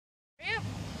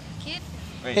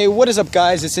Hey, what is up,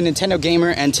 guys? It's a Nintendo Gamer,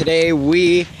 and today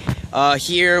we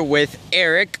here with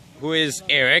Eric, who is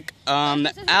Eric,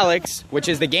 Alex, which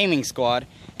is the gaming squad,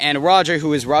 and Roger,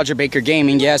 who is Roger Baker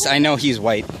Gaming. Yes, I know he's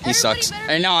white. He sucks.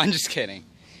 I know, I'm just kidding.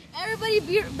 Everybody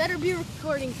better be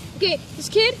recording. Okay, this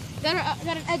kid got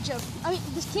an edge up. I mean,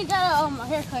 this kid got a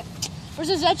haircut. Where's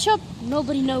his edge up?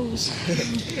 Nobody knows.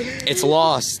 It's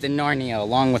lost in Narnia,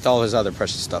 along with all his other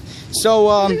precious stuff.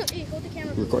 So, Hey, hold the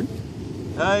camera. record.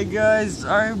 Hi guys,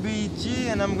 RBG,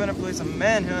 and I'm gonna play some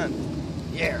ManHunt.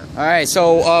 Yeah. Alright,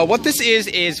 so what this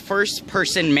is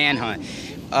first-person ManHunt.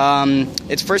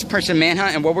 It's first-person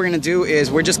ManHunt, and what we're gonna do is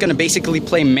we're just gonna basically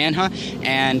play ManHunt,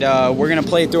 and we're gonna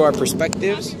play it through our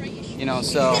perspectives. You know,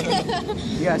 so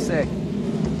you guys say.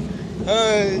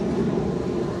 Hi.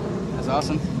 That's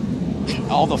awesome.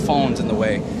 All the phones in the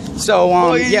way.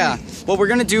 So yeah, what we're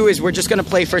gonna do is we're just gonna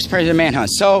play first-person ManHunt.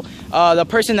 So the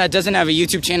person that doesn't have a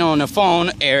YouTube channel on a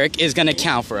phone, Eric, is gonna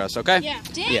count for us. Okay? Yeah.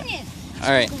 Dang it. All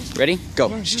right, ready? Go. I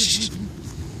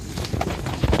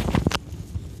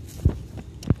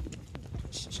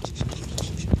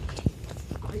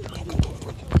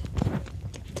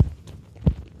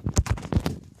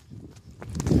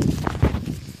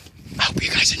hope you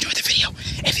guys enjoyed the video.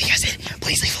 If you guys did,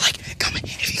 please leave a like, comment.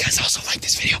 If you guys also like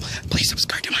this video, please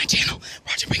subscribe to my channel,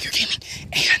 Roger Baker Gaming,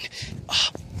 and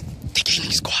the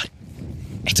Gaming Squad.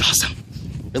 It's awesome.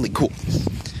 Really cool.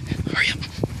 Hurry up.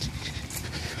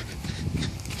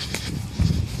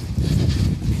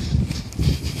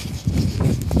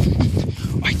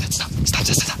 Alright, let's stop. Stop.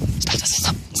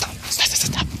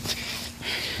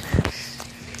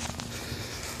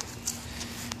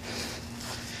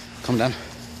 Calm down.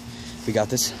 We got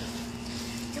this.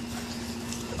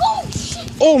 Oh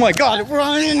shit! Oh my God!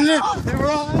 Run!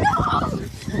 Run!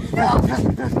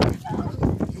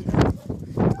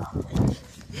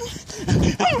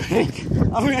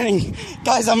 I'm running.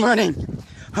 Guys, I'm running.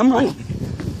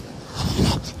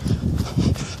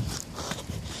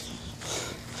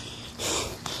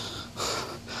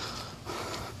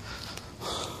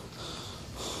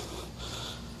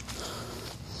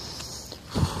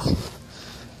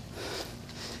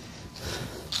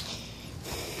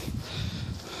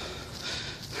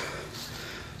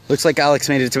 Looks like Alex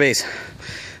made it to base.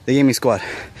 The gaming squad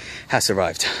has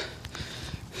survived.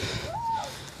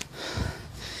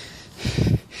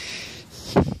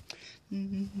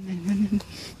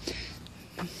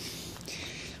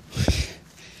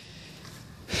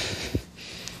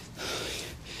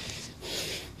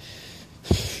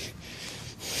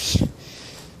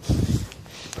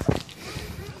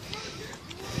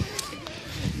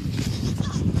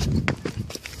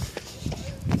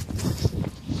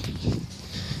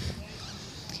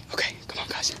 Okay, come on,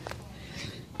 guys.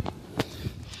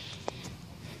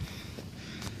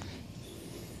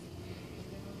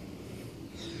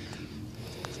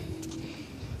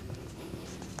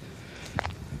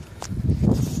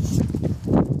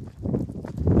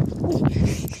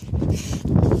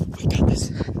 We got this.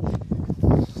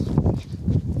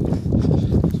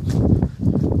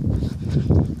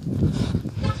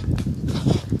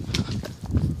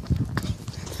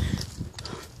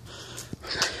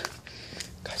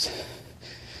 Guys,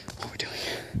 what we're doing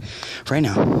right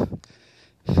now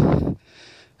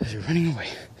is we're running away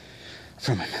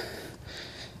from him.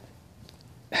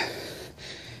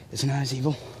 It's not as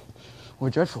evil or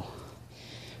dreadful,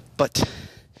 but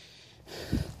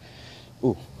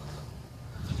ooh.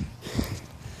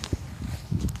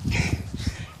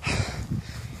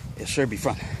 It'll sure be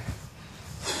fun.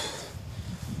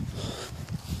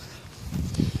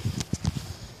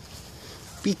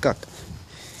 Peacock.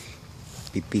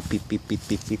 Beep, beep, beep, beep, beep,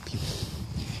 beep, beep, beep.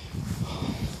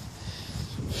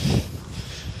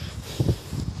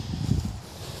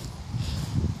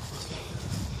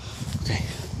 Okay.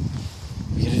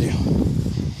 What we gotta do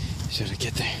is gotta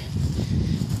get there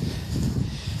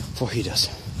before he does.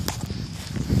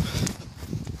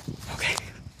 Okay.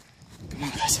 Come on,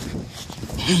 guys.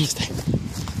 We're almost there.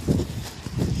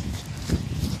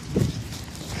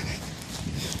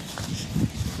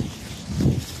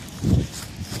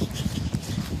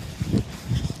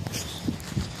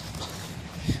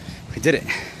 We did it.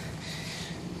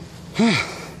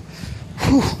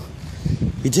 Whew.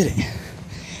 We did it.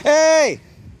 Hey!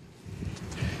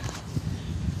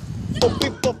 Poppy,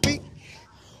 poppy.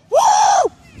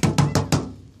 Woo!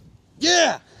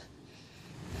 Yeah!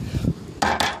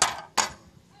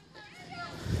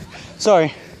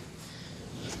 Sorry.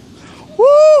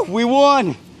 Woo! We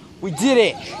won! We did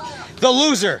it! The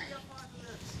loser!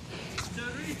 The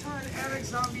retard Eric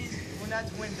zombies will not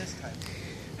win this time.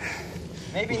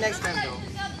 Maybe next time though.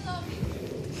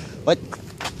 What?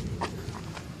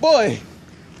 Boy!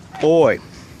 boy.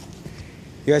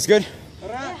 You guys good?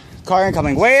 Yeah. Car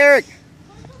incoming. Wait, Eric.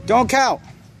 Don't count.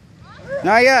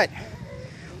 Not yet.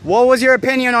 What was your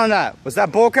opinion on that? Was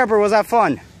that bullcrap or was that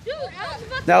fun? Dude, I was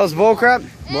about That was bullcrap?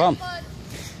 Well,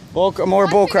 more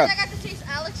bullcrap. I got to chase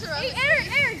Alex around.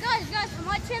 Hey, Eric, guys, on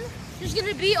my channel, there's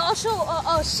gonna be also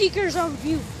a Seeker's on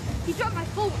view. He dropped my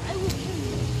phone. I will kill you.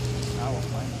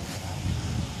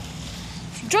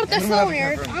 Drop that phone,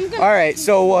 Eric. I'm gonna. All right,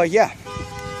 so yeah.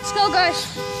 Let's go,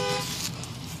 guys. All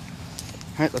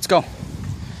right, let's go.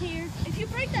 Here, if you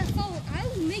break that phone, I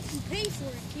will make you pay for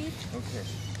it, kid. Okay.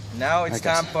 Now it's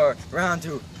time for round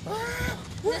 2.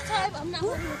 This time, I'm not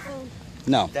holding the phone.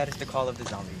 No. That is the call of the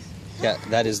zombies. Yeah,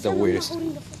 that is the weirdest. I'm not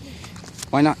holding the phone.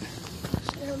 Why not?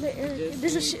 Eric,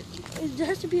 there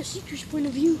has to be a Seeker's point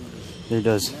of view. There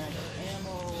does.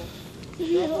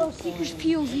 A Seeker's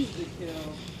POV.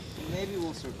 Maybe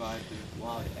we'll survive the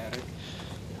wild attic.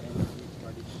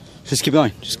 Just keep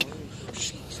going. It's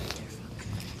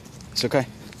okay.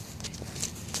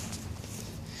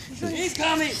 He's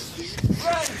coming!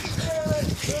 Run!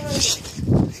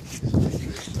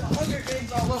 Hunger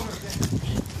Games all over again.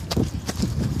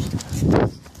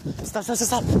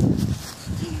 Stop.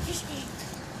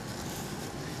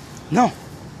 No.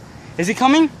 Is he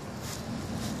coming?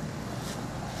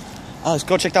 Let's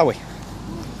go check that way.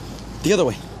 The other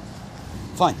way.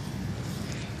 Fine.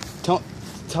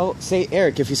 Say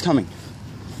Eric if he's coming.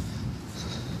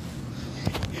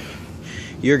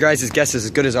 Your guys' guess is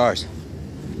as good as ours.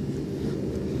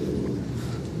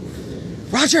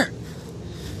 Roger!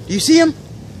 Do you see him?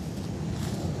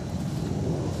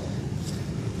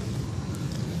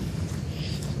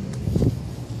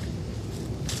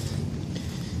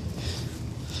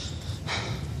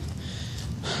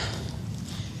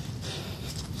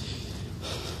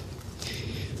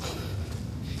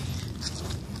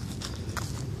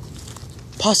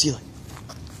 Posse.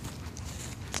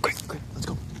 Quick, let's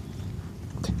go.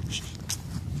 Okay. Shh.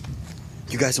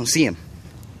 You guys don't see him.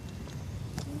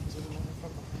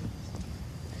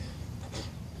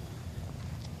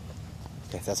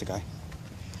 Okay, that's a guy.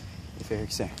 If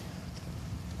Eric's there.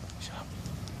 Shut up.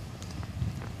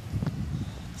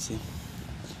 See him?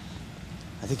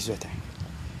 I think he's right there.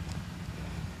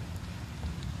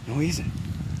 No, he isn't.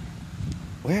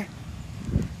 Where?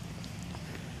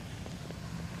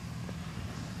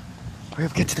 Hurry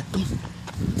up, get to the... Come on.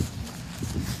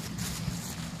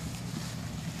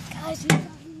 Guys,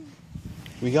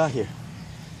 We got here.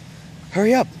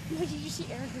 Hurry up. where did you see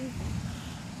Eric?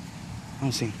 I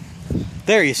don't see him.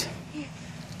 There he is.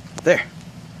 There.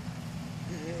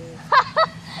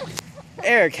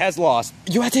 Eric has lost.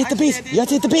 You have to hit the base. You have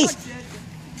to hit the base.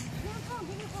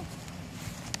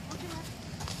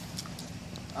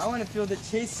 I want to feel the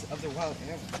chase of the wild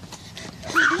animal.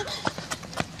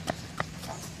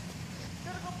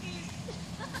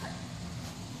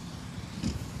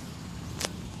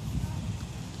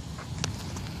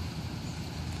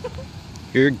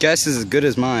 Your guess is as good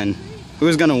as mine.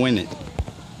 Who's gonna win it? I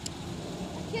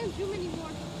can't zoom anymore.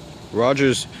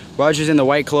 Roger's in the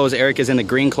white clothes. Eric is in the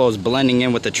green clothes, blending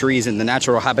in with the trees and the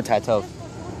natural habitat of.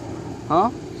 Huh?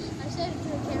 I said it to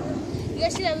the camera. You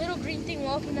guys see that little green thing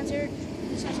walking? That's Eric.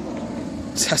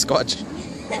 Sasquatch.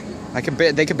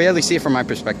 They can barely see it from my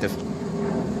perspective.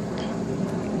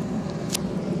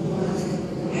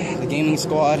 The gaming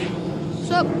squad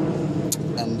What's up?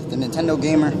 and the Nintendo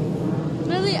gamer.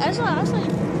 Literally, I saw you.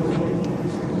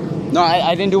 No,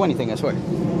 I didn't do anything, I swear.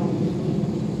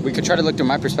 We could try to look through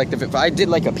my perspective. If I did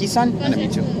like a peace sign, and a me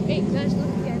too. Hey, guys, look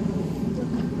again.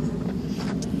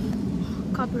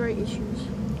 Look. Copyright issues.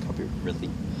 Copy, really?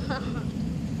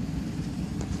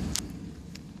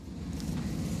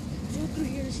 Zoom through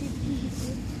here to see if you can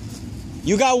see it.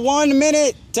 You got 1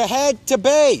 minute to head to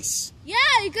base. Yeah,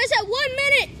 you guys have 1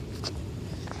 minute.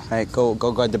 All right, go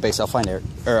guard the base. I'll find Eric,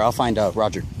 or I'll find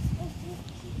Roger.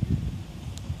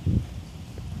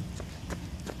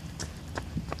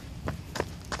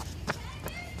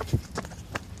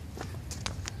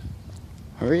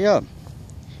 Hurry up.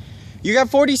 You got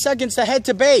 40 seconds to head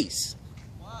to base.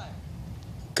 Why?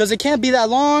 Because it can't be that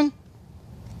long.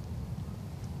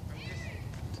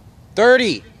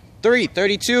 30,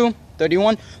 32,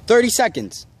 31, 30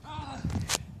 seconds.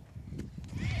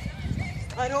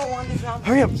 I don't want this round.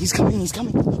 Hurry up. He's coming.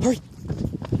 Hurry.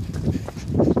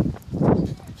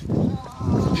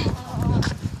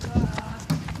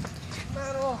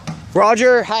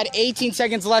 Roger had 18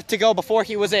 seconds left to go before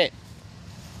he was it.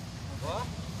 What?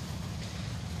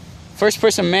 First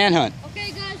person manhunt.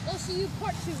 Okay, guys, I'll see you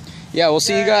part 2. Yeah, we'll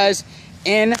see you guys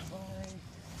in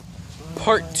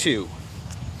part 2.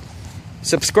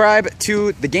 subscribe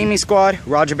to the gaming squad,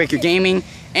 Roger Baker Gaming,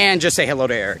 and just say hello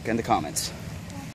to Eric in the comments.